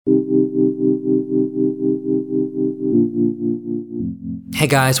Hey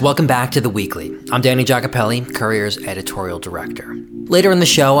guys, welcome back to The Weekly. I'm Danny Jacopelli, Courier's editorial director. Later in the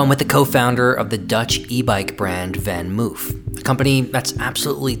show, I'm with the co-founder of the Dutch e-bike brand Van Moof, a company that's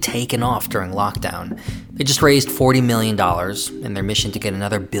absolutely taken off during lockdown. They just raised $40 million in their mission to get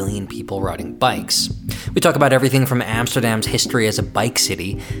another billion people riding bikes. We talk about everything from Amsterdam's history as a bike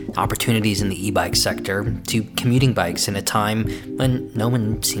city, opportunities in the e-bike sector, to commuting bikes in a time when no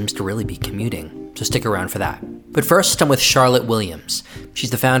one seems to really be commuting. So stick around for that. But first, I'm with Charlotte Williams. She's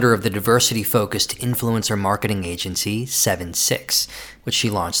the founder of the diversity-focused influencer marketing agency 7six, which she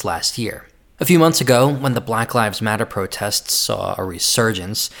launched last year. A few months ago, when the Black Lives Matter protests saw a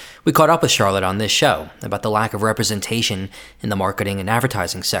resurgence, we caught up with Charlotte on this show about the lack of representation in the marketing and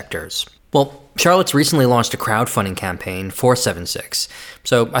advertising sectors. Well, Charlotte's recently launched a crowdfunding campaign for 7six,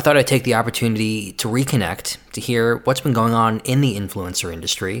 so I thought I'd take the opportunity to reconnect to hear what's been going on in the influencer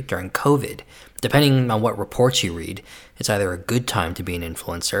industry during COVID. Depending on what reports you read, it's either a good time to be an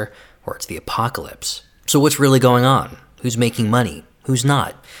influencer or it's the apocalypse. So what's really going on? Who's making money? Who's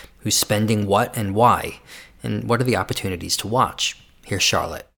not? Who's spending what and why? And what are the opportunities to watch? Here's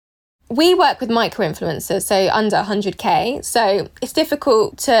Charlotte. We work with micro-influencers, so under 100K. So it's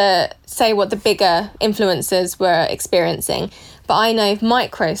difficult to say what the bigger influencers were experiencing. But I know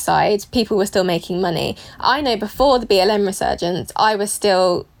micro side, people were still making money. I know before the BLM resurgence, I was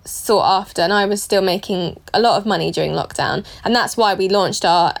still sought after and I was still making a lot of money during lockdown. And that's why we launched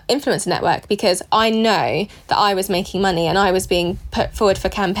our influencer network, because I know that I was making money and I was being put forward for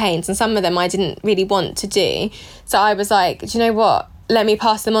campaigns, and some of them I didn't really want to do. So I was like, do you know what? Let me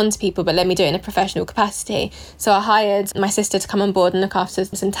pass them on to people, but let me do it in a professional capacity. So I hired my sister to come on board and look after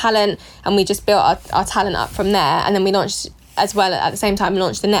some talent, and we just built our talent up from there. And then we launched, as well at the same time,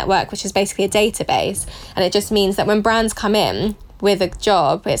 launched the network, which is basically a database. And it just means that when brands come in with a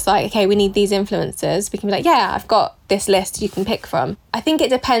job, it's like, okay, we need these influencers. We can be like, yeah, I've got this list you can pick from. I think it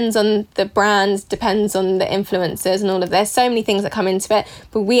depends on the brands, depends on the influencers and all of, there's so many things that come into it.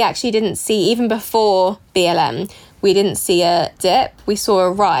 But we actually didn't see, even before BLM, we didn't see a dip. We saw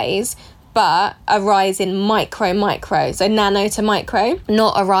a rise, but a rise in micro, so nano to micro,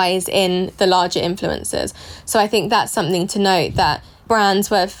 not a rise in the larger influencers. So I think that's something to note, that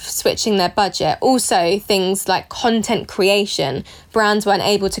brands were switching their budget. Also, things like content creation. Brands weren't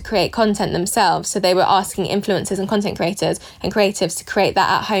able to create content themselves, so they were asking influencers and content creators and creatives to create that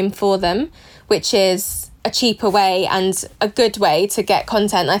at home for them, which is a cheaper way and a good way to get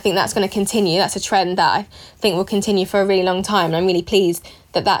content. I think that's going to continue. That's a trend that I think will continue for a really long time. And I'm really pleased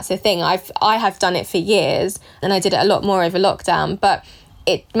that that's a thing. I have done it for years, and I did it a lot more over lockdown, but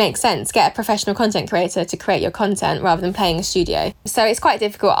it makes sense. Get a professional content creator to create your content rather than paying a studio. So it's quite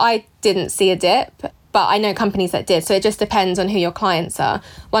difficult. I didn't see a dip, but I know companies that did. So it just depends on who your clients are.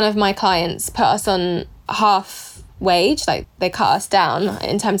 One of my clients put us on half wage, like they cut us down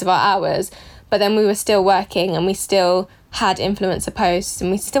in terms of our hours, but then we were still working and we still had influencer posts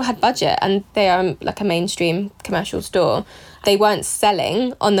and we still had budget, and they are like a mainstream commercial store. They weren't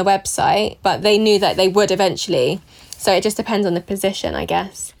selling on the website, but they knew that they would eventually. So it just depends on the position, I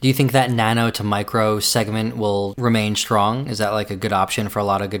guess. Do you think that nano to micro segment will remain strong? Is that like a good option for a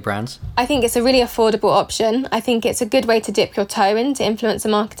lot of good brands? I think it's a really affordable option. I think it's a good way to dip your toe into influencer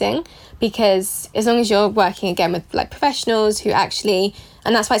marketing, because as long as you're working again with like professionals who actually,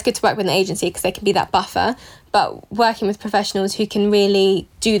 and that's why it's good to work with an agency, because they can be that buffer, but working with professionals who can really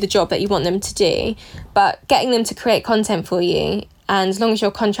do the job that you want them to do, but getting them to create content for you. And as long as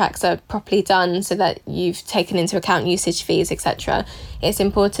your contracts are properly done so that you've taken into account usage fees, etc., it's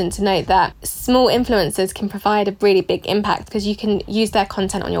important to note that small influencers can provide a really big impact, because you can use their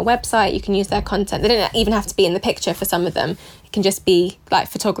content on your website, you can use their content. They don't even have to be in the picture for some of them. It can just be like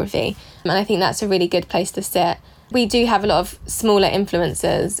photography. And I think that's a really good place to sit. We do have a lot of smaller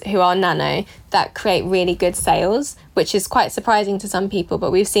influencers who are nano that create really good sales, which is quite surprising to some people.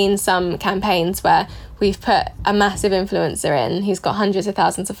 But we've seen some campaigns where we've put a massive influencer in who's got hundreds of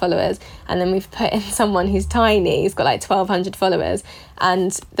thousands of followers, and then we've put in someone who's tiny, who's got like 1,200 followers,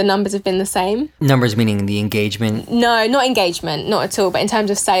 and the numbers have been the same. Numbers meaning the engagement? No, not engagement, not at all, but in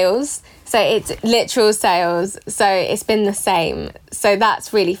terms of sales. So it's literal sales. So it's been the same. So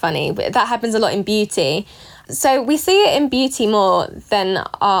that's really funny. But that happens a lot in beauty. So we see it in beauty more than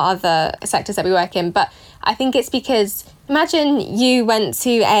our other sectors that we work in. But I think it's because, imagine you went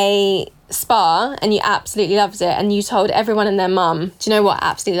to a spa and you absolutely loved it, and you told everyone and their mum, do you know what, I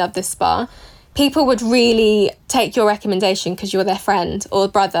absolutely love this spa. People would really take your recommendation because you're their friend or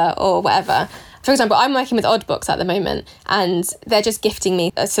brother or whatever. For example, I'm working with Oddbox at the moment and they're just gifting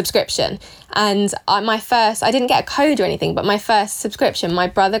me a subscription. And I didn't get a code or anything, but my first subscription, my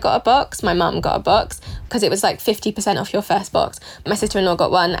brother got a box, my mum got a box, because it was like 50% off your first box. My sister-in-law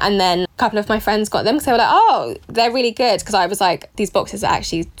got one, and then a couple of my friends got them because they were like, oh, they're really good. Because I was like, these boxes are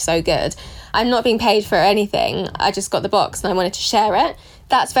actually so good. I'm not being paid for anything. I just got the box and I wanted to share it.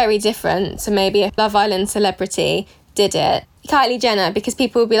 That's very different to maybe a Love Island celebrity did it. Kylie Jenner, because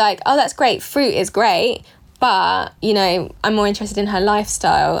people will be like, oh, that's great, fruit is great, but, you know, I'm more interested in her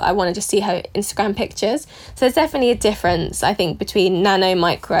lifestyle. I want to just see her Instagram pictures. So there's definitely a difference, I think, between nano,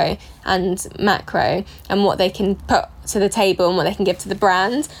 micro and macro and what they can put to the table and what they can give to the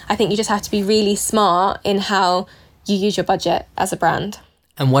brand. I think you just have to be really smart in how you use your budget as a brand.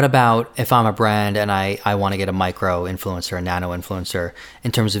 And what about if I'm a brand and I want to get a micro influencer, a nano influencer,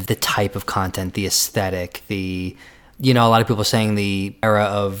 in terms of the type of content, the aesthetic, a lot of people saying the era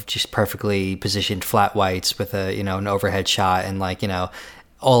of just perfectly positioned flat whites with an overhead shot and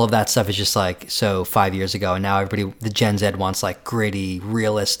all of that stuff is just like, so 5 years ago, and now everybody, the Gen Z wants like gritty,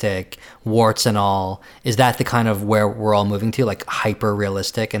 realistic, warts and all. Is that the kind of where we're all moving to, like hyper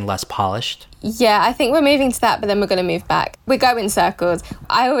realistic and less polished? Yeah, I think we're moving to that, but then we're going to move back. We go in circles.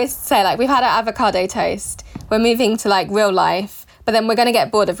 I always say, like, we've had our avocado toast. We're moving to like real life, but then we're going to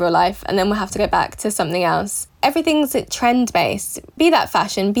get bored of real life and then we'll have to go back to something else. Everything's trend-based. Be that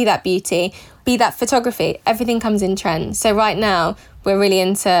fashion, be that beauty, be that photography. Everything comes in trends. So right now, we're really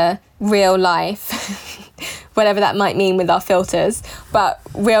into real life, whatever that might mean with our filters, but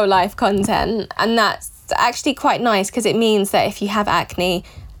real life content. And that's actually quite nice because it means that if you have acne,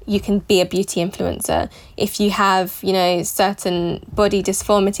 you can be a beauty influencer. If you have, certain body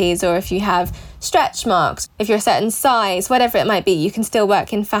dysformities, or if you have stretch marks, if you're a certain size, whatever it might be, you can still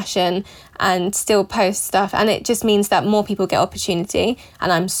work in fashion and still post stuff. And it just means that more people get opportunity.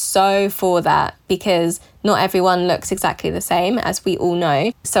 And I'm so for that because not everyone looks exactly the same, as we all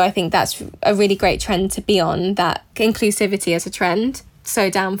know. So I think that's a really great trend to be on, that inclusivity as a trend.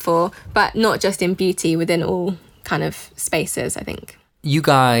 So down for, but not just in beauty, within all kind of spaces, I think. You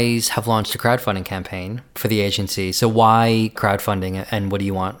guys have launched a crowdfunding campaign for the agency. So why crowdfunding and what do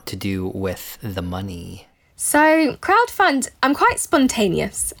you want to do with the money? So crowdfund, I'm quite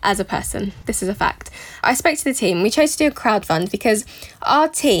spontaneous as a person. This is a fact. I spoke to the team. We chose to do a crowdfund because our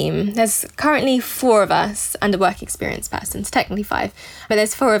team, there's currently 4 of us and a work experience person. It's technically 5, but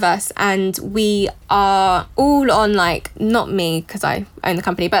there's 4 of us and we are all on not me because I own the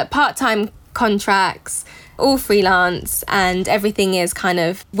company, but part-time contracts, all freelance, and everything is kind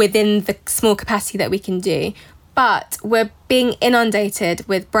of within the small capacity that we can do. But we're being inundated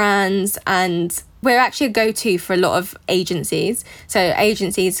with brands and we're actually a go-to for a lot of agencies. So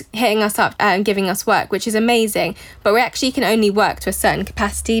agencies hitting us up and giving us work, which is amazing. But we actually can only work to a certain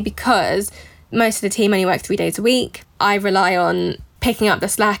capacity because most of the team only work 3 days a week. I rely on picking up the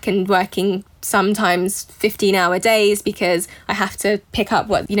slack and working sometimes 15-hour days because I have to pick up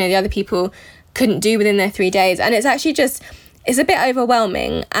what, the other people couldn't do within their 3 days. And it's actually it's a bit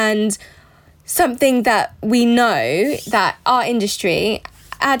overwhelming, and something that we know that our industry,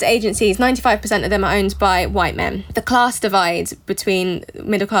 ad agencies, 95% of them are owned by white men. The class divide between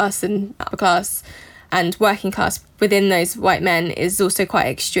middle class and upper class and working class within those white men is also quite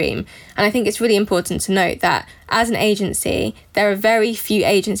extreme. And I think it's really important to note that as an agency, there are very few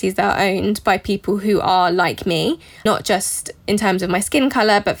agencies that are owned by people who are like me, not just in terms of my skin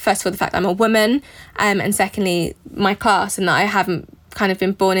colour, but first of all, the fact that I'm a woman, and secondly, my class, and that I haven't kind of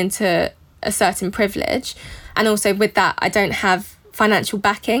been born into a certain privilege. And also with that, I don't have financial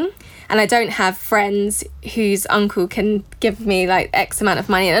backing. And I don't have friends whose uncle can give me X amount of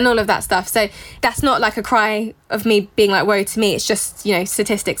money and all of that stuff. So that's not a cry of me being woe to me. It's just,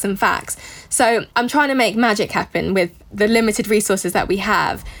 statistics and facts. So I'm trying to make magic happen with the limited resources that we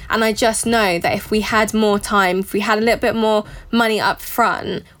have. And I just know that if we had more time, if we had a little bit more money up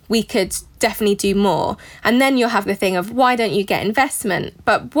front, we could definitely do more. And then you'll have the thing of, why don't you get investment?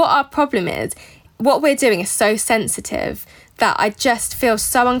 But what our problem is, what we're doing is so sensitive that I just feel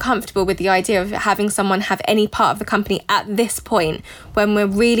so uncomfortable with the idea of having someone have any part of the company at this point when we're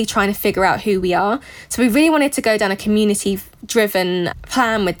really trying to figure out who we are. So we really wanted to go down a community-driven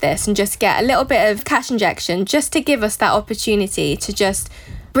plan with this and just get a little bit of cash injection just to give us that opportunity to just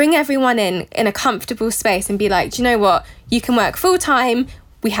bring everyone in a comfortable space and be like, do you know what? You can work full-time.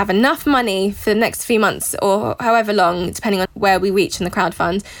 We have enough money for the next few months or however long, depending on where we reach in the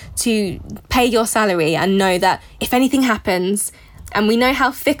crowdfund, to pay your salary and know that if anything happens, And we know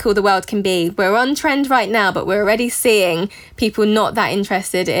how fickle the world can be. We're on trend right now, but we're already seeing people not that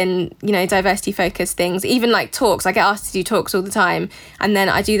interested in, diversity focused things. Even like talks, I get asked to do talks all the time. And then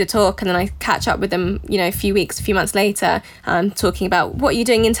I do the talk and then I catch up with them, a few months later, talking about what you're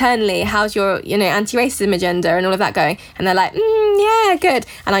doing internally. How's your, anti-racism agenda and all of that going? And they're like, yeah, good.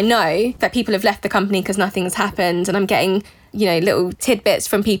 And I know that people have left the company because nothing's happened. And I'm getting little tidbits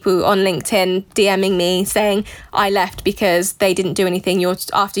from people on LinkedIn DMing me saying I left because they didn't do anything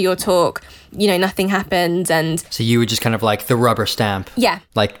after your talk, nothing happened. And so you were just kind of like the rubber stamp. Yeah.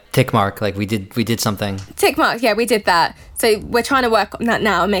 Like tick mark, like we did something. Tick mark, yeah, we did that. So we're trying to work on that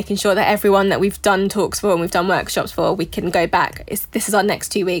now and making sure that everyone that we've done talks for and we've done workshops for, we can go back. This is our next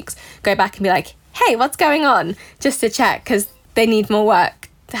 2 weeks. Go back and be like, hey, what's going on? Just to check, because they need more work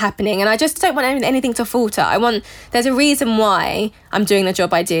happening. And I just don't want anything to falter. There's a reason why I'm doing the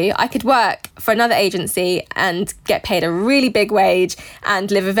job I do. I could work for another agency and get paid a really big wage and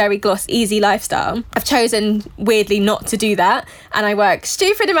live a very easy lifestyle. I've chosen weirdly not to do that, and I work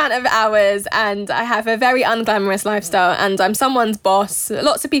stupid amount of hours and I have a very unglamorous lifestyle, and I'm someone's boss,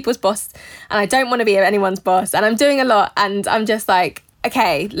 lots of people's boss, and I don't want to be anyone's boss, and I'm doing a lot, and I'm just like,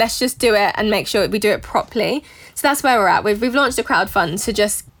 okay, let's just do it and make sure we do it properly. So that's where we're at. We've launched a crowdfund to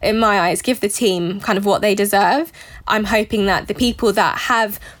just, in my eyes, give the team kind of what they deserve. I'm hoping that the people that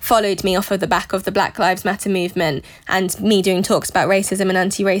have followed me off of the back of the Black Lives Matter movement and me doing talks about racism and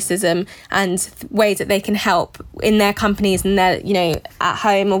anti-racism and ways that they can help in their companies and their, at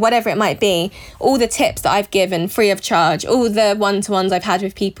home or whatever it might be, all the tips that I've given free of charge, all the one-to-ones I've had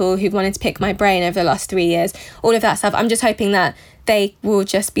with people who've wanted to pick my brain over the last 3 years, all of that stuff. I'm just hoping that they will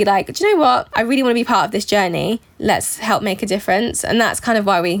just be like, do you know what? I really want to be part of this journey. Let's help make a difference. And that's kind of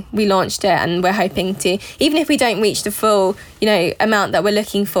why we launched it. And we're hoping to, even if we don't reach the full, amount that we're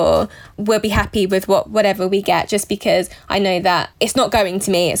looking for, we'll be happy with whatever we get, just because I know that it's not going to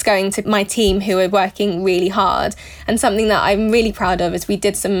me, it's going to my team who are working really hard. And something that I'm really proud of is we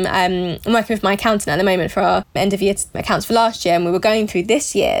did some, I'm working with my accountant at the moment for our end of year accounts for last year, and we were going through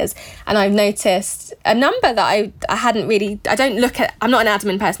this year's, and I've noticed a number that I hadn't really, I'm not an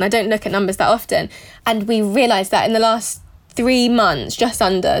admin person, I don't look at numbers that often. And we realised that in the last 3 months, just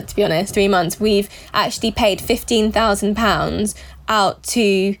under, to be honest, 3 months, we've actually paid £15,000 out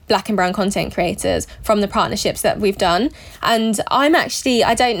to Black and brown content creators from the partnerships that we've done. And I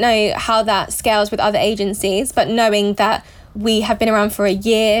don't know how that scales with other agencies, but knowing that we have been around for a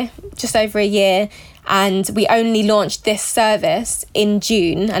year, just over a year, and we only launched this service in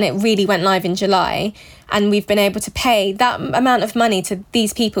June and it really went live in July. And we've been able to pay that amount of money to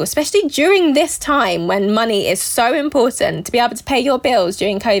these people, especially during this time when money is so important. To be able to pay your bills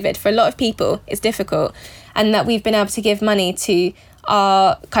during COVID for a lot of people is difficult. And that we've been able to give money to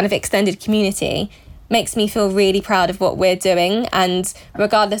our kind of extended community makes me feel really proud of what we're doing. And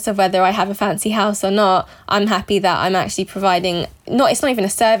regardless of whether I have a fancy house or not, I'm happy that I'm actually providing, it's not even a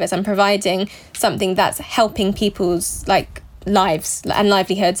service, I'm providing something that's helping people's lives and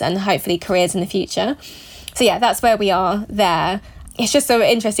livelihoods and hopefully careers in the future. So yeah, that's where we are there. It's just an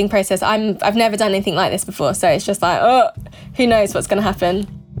interesting process. I've never done anything like this before, so it's just like, who knows what's going to happen.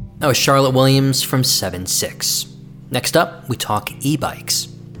 That was Charlotte Williams from 7/6. Next up, we talk e-bikes.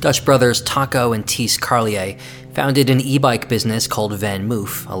 Dutch brothers Taco and Ties Carlier founded an e-bike business called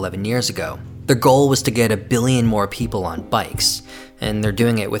VanMoof 11 years ago. Their goal was to get 1 billion more people on bikes, and they're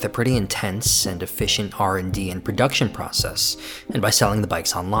doing it with a pretty intense and efficient R&D and production process, and by selling the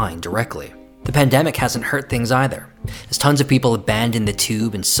bikes online directly. The pandemic hasn't hurt things either. As tons of people abandoned the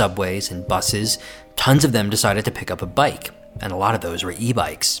tube and subways and buses, tons of them decided to pick up a bike, and a lot of those were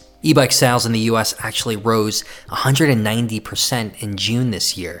e-bikes. E-bike sales in the US actually rose 190% in June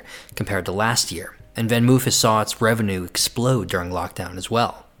this year compared to last year, and VanMoof saw its revenue explode during lockdown as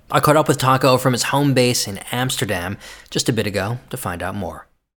well. I caught up with Taco from his home base in Amsterdam just a bit ago to find out more.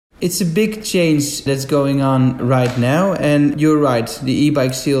 It's a big change that's going on right now, and you're right, the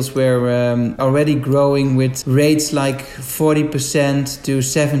e-bike sales were already growing with rates like 40% to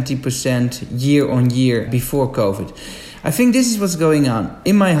 70% year on year before COVID. I think this is what's going on.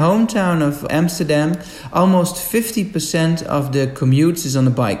 In my hometown of Amsterdam, almost 50% of the commutes is on a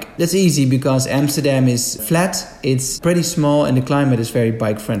bike. That's easy because Amsterdam is flat, it's pretty small, and the climate is very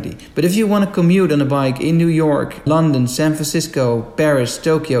bike friendly. But if you want to commute on a bike in New York, London, San Francisco, Paris,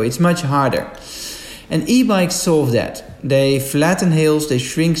 Tokyo, it's much harder. And e-bikes solve that. They flatten hills, they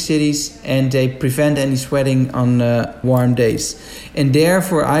shrink cities, and they prevent any sweating on warm days. And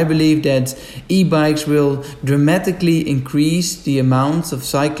therefore, I believe that e-bikes will dramatically increase the amount of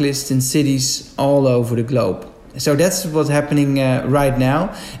cyclists in cities all over the globe. So that's what's happening right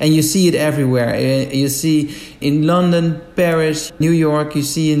now. And you see it everywhere. You see in London, Paris, New York, you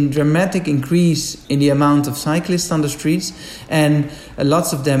see a dramatic increase in the amount of cyclists on the streets. And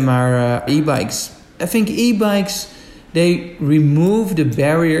lots of them are e-bikes. I think e-bikes, they remove the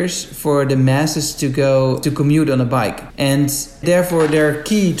barriers for the masses to commute on a bike. And therefore they're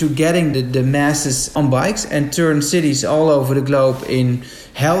key to getting the masses on bikes and turn cities all over the globe in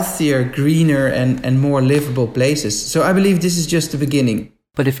healthier, greener and more livable places. So I believe this is just the beginning.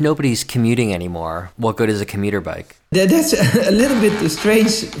 But if nobody's commuting anymore, what good is a commuter bike? That's a little bit a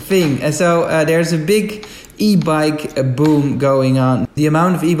strange thing. And so there's a big e-bike boom going on. The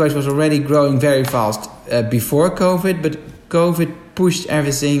amount of e-bikes was already growing very fast before COVID, but COVID pushed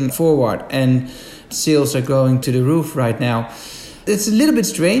everything forward and sales are going to the roof right now. It's a little bit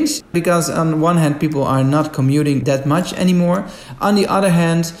strange because on one hand, people are not commuting that much anymore. On the other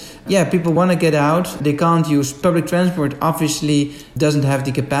hand, people want to get out. They can't use public transport, obviously doesn't have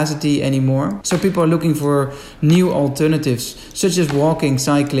the capacity anymore. So people are looking for new alternatives, such as walking,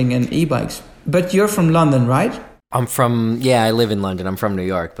 cycling and e-bikes. But you're from London, right? I live in London. I'm from New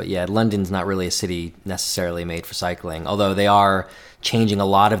York. But London's not really a city necessarily made for cycling, although they are changing a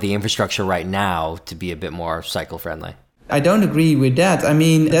lot of the infrastructure right now to be a bit more cycle friendly. I don't agree with that. I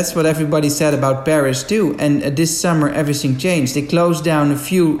mean, that's what everybody said about Paris too. And this summer, everything changed. They closed down a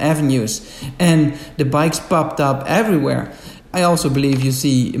few avenues and the bikes popped up everywhere. I also believe you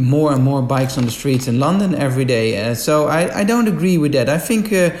see more and more bikes on the streets in London every day. So I don't agree with that. I think...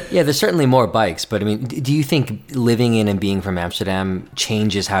 there's certainly more bikes. But I mean, do you think living in and being from Amsterdam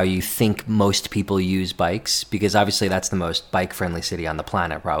changes how you think most people use bikes? Because obviously that's the most bike-friendly city on the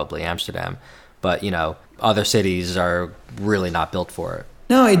planet, probably, Amsterdam. But, other cities are really not built for it.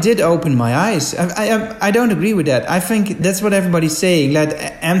 No, it did open my eyes. I don't agree with that. I think that's what everybody's saying. That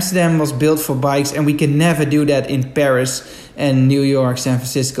Amsterdam was built for bikes and we can never do that in Paris and New York, San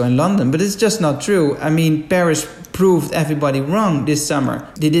Francisco and London. But it's just not true. I mean, Paris proved everybody wrong this summer.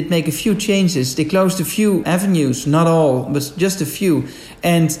 They did make a few changes. They closed a few avenues, not all, but just a few.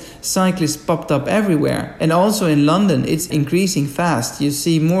 And cyclists popped up everywhere. And also in London, it's increasing fast. You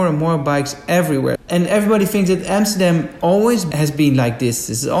see more and more bikes everywhere. And everybody thinks that Amsterdam always has been like this.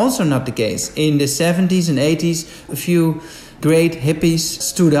 This is also not the case. In the 70s and 80s, a few great hippies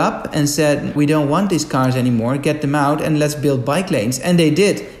stood up and said, we don't want these cars anymore, get them out and let's build bike lanes. And they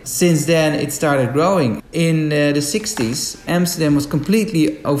did. Since then, it started growing. In the 60s, Amsterdam was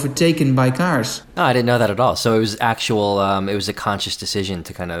completely overtaken by cars. Oh, I didn't know that at all. So it was it was a conscious decision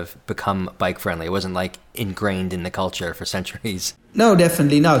to kind of become bike friendly. It wasn't like ingrained in the culture for centuries. No,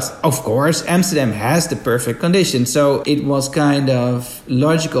 definitely not. Of course, Amsterdam has the perfect conditions. So it was kind of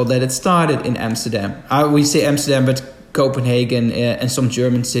logical that it started in Amsterdam. We say Amsterdam, but Copenhagen and some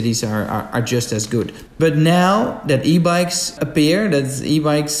German cities are just as good. But now that e-bikes appear, that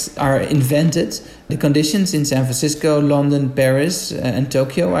e-bikes are invented, the conditions in San Francisco, London, Paris and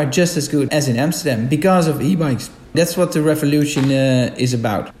Tokyo are just as good as in Amsterdam because of e-bikes. That's what the revolution is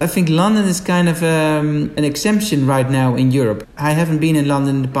about. I think London is kind of an exemption right now in Europe. I haven't been in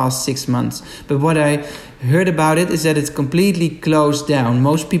London in the past 6 months, but what I heard about it is that it's completely closed down.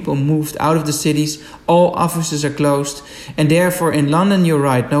 Most people moved out of the cities, all offices are closed, and therefore in London, you're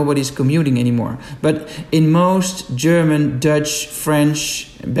right, nobody's commuting anymore. But in most German, Dutch,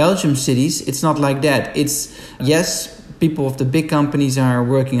 French, Belgium cities, it's not like that. It's, yes, people of the big companies are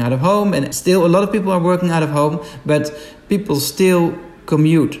working out of home, and still a lot of people are working out of home, but people still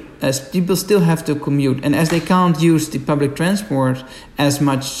commute. As people still have to commute, and as they can't use the public transport as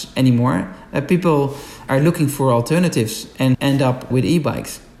much anymore, people are looking for alternatives and end up with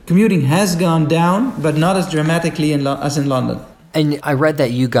e-bikes. Commuting has gone down, but not as dramatically as in London. And I read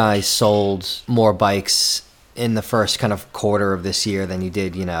that you guys sold more bikes in the first kind of quarter of this year than you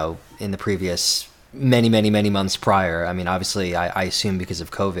did, in the previous many months prior. I mean, obviously, I assume because of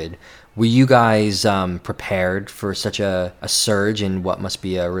COVID. Were you guys prepared for such a surge in what must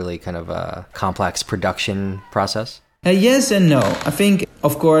be a really kind of a complex production process? Yes and no. I think,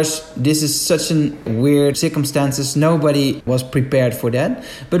 of course, this is such a weird circumstances. Nobody was prepared for that.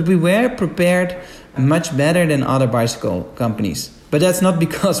 But we were prepared much better than other bicycle companies. But that's not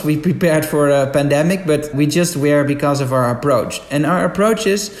because we prepared for a pandemic, but we just were because of our approach. And our approach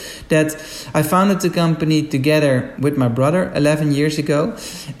is that I founded the company together with my brother 11 years ago.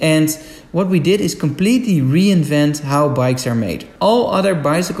 And what we did is completely reinvent how bikes are made. All other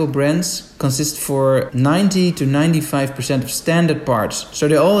bicycle brands consist for 90 to 95% of standard parts. So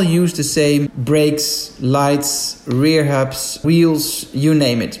they all use the same brakes, lights, rear hubs, wheels, you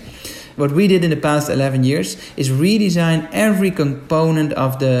name it. What we did in the past 11 years is redesign every component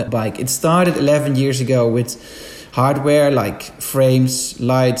of the bike. It started 11 years ago with hardware like frames,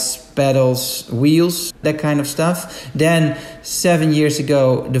 lights, pedals, wheels, that kind of stuff. Then 7 years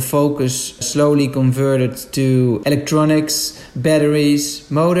ago, the focus slowly converted to electronics,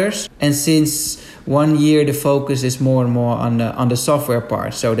 batteries, motors. And since 1 year, the focus is more and more on the software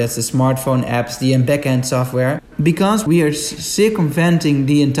part. So that's the smartphone apps, the backend software. Because we are circumventing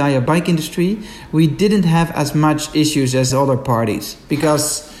the entire bike industry, we didn't have as much issues as other parties.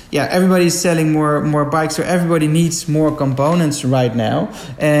 Because everybody's selling more bikes, so everybody needs more components right now.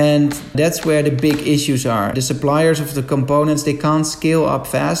 And that's where the big issues are. The suppliers of the components, they can't scale up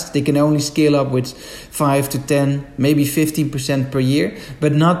fast. They can only scale up with 5 to 10, maybe 15% per year,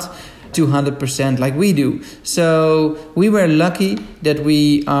 but not 200% like we do. So we were lucky that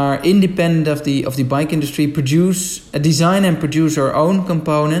we are independent of the bike industry, design and produce our own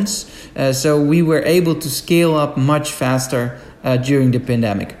components. So we were able to scale up much faster during the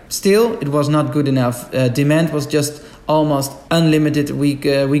pandemic. Still, it was not good enough. Demand was just almost unlimited. We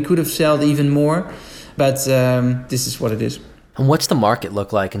could have sold even more, but this is what it is. And what's the market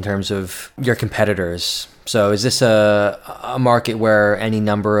look like in terms of your competitors? So is this a market where any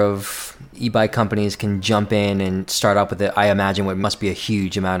number of e-bike companies can jump in and start up with it? I imagine it must be a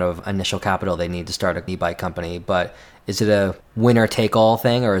huge amount of initial capital they need to start an e-bike company, but is it a winner-take-all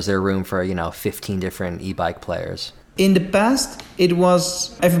thing, or is there room for 15 different e-bike players? In the past, it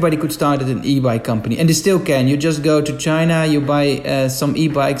was everybody could start at an e-bike company, and they still can. You just go to China, you buy some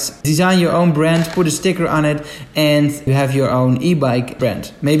e-bikes, design your own brand, put a sticker on it, and you have your own e-bike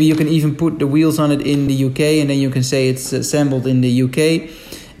brand. Maybe you can even put the wheels on it in the UK, and then you can say it's assembled in the UK.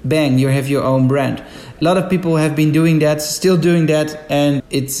 Bang, you have your own brand. A lot of people have been doing that, still doing that, and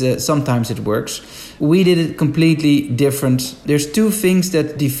it's sometimes it works. We did it completely different. There's two things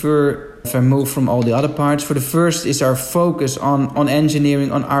that differ Vermoof from all the other parts. For the first is our focus on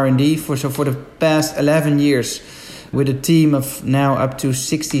engineering, on R&D. For the past 11 years, with a team of now up to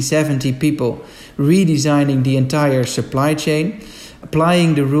 60, 70 people, redesigning the entire supply chain,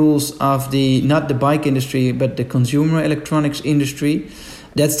 applying the rules of not the bike industry, but the consumer electronics industry.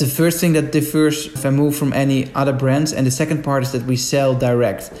 That's the first thing that differs Vermoof from any other brands. And the second part is that we sell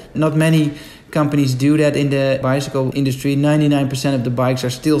direct. Not many companies do that in the bicycle industry. 99% of the bikes are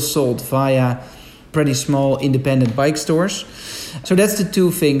still sold via pretty small independent bike stores. So that's the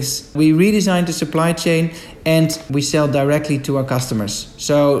two things. We redesigned the supply chain and we sell directly to our customers.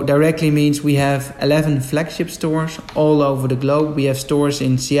 So directly means we have 11 flagship stores all over the globe. We have stores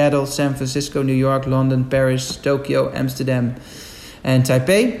in Seattle, San Francisco, New York, London, Paris, Tokyo, Amsterdam, and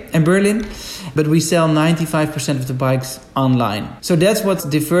Taipei and Berlin, but we sell 95% of the bikes online. So that's what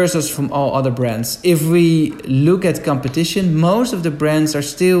differs us from all other brands. If we look at competition, most of the brands are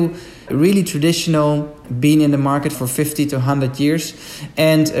still really traditional, been in the market for 50 to 100 years,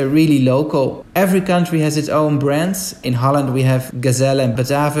 and really local. Every country has its own brands. In Holland we have Gazelle and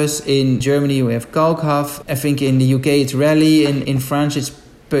Batavus. In Germany we have Kalkhoff. I think in the UK it's Rally. In France it's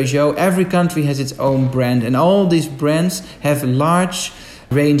Peugeot. Every country has its own brand, and all these brands have a large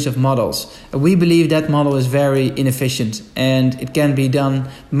range of models. We believe that model is very inefficient and it can be done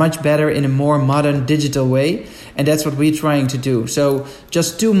much better in a more modern digital way, and that's what we're trying to do. So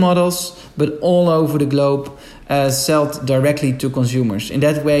just 2 models, but all over the globe, sold directly to consumers. In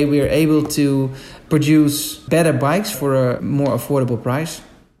that way we are able to produce better bikes for a more affordable price.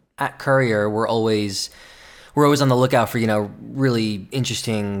 At Courier, we're always on the lookout for, really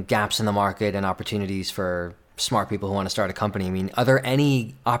interesting gaps in the market and opportunities for smart people who want to start a company. I mean, are there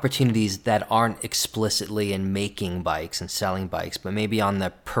any opportunities that aren't explicitly in making bikes and selling bikes, but maybe on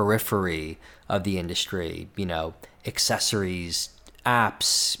the periphery of the industry, accessories,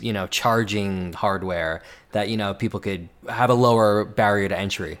 apps, charging hardware that, people could have a lower barrier to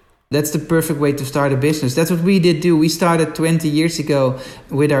entry? That's the perfect way to start a business. That's what we did do. We started 20 years ago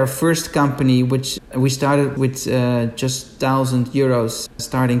with our first company, which we started with just €1,000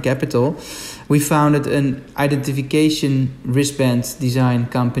 starting capital. We founded an identification wristband design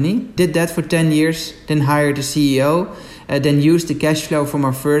company. Did that for 10 years, then hired a CEO, then used the cash flow from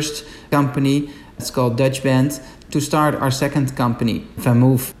our first company, it's called Dutch Band, to start our second company,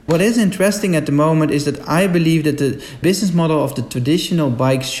 Vermoof. What is interesting at the moment is that I believe that the business model of the traditional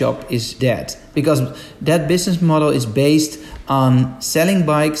bike shop is dead, because that business model is based on selling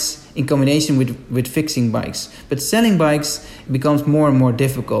bikes in combination with fixing bikes. But selling bikes becomes more and more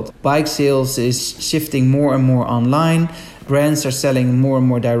difficult. Bike sales is shifting more and more online. brands are selling more and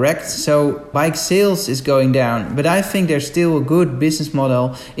more direct. So bike sales is going down. But I think there's still a good business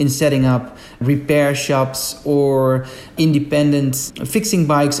model in setting up repair shops or independent fixing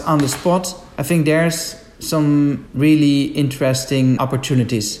bikes on the spot. I think there's some really interesting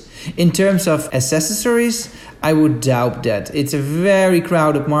opportunities. In terms of accessories, I would doubt that. It's a very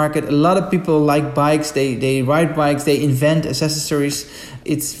crowded market. A lot of people like bikes. They ride bikes. They invent accessories.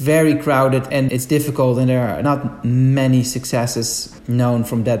 It's very crowded and it's difficult, and there are not many successes known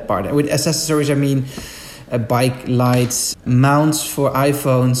from that part. With accessories, I mean bike lights, mounts for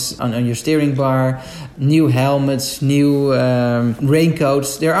iPhones on your steering bar, new helmets, new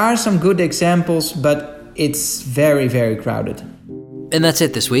raincoats. There are some good examples, but it's very, very crowded. And that's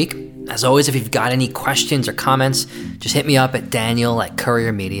it this week. As always, if you've got any questions or comments, just hit me up at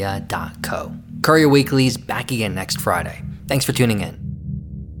daniel@couriermedia.co. Courier Weekly's back again next Friday. Thanks for tuning in.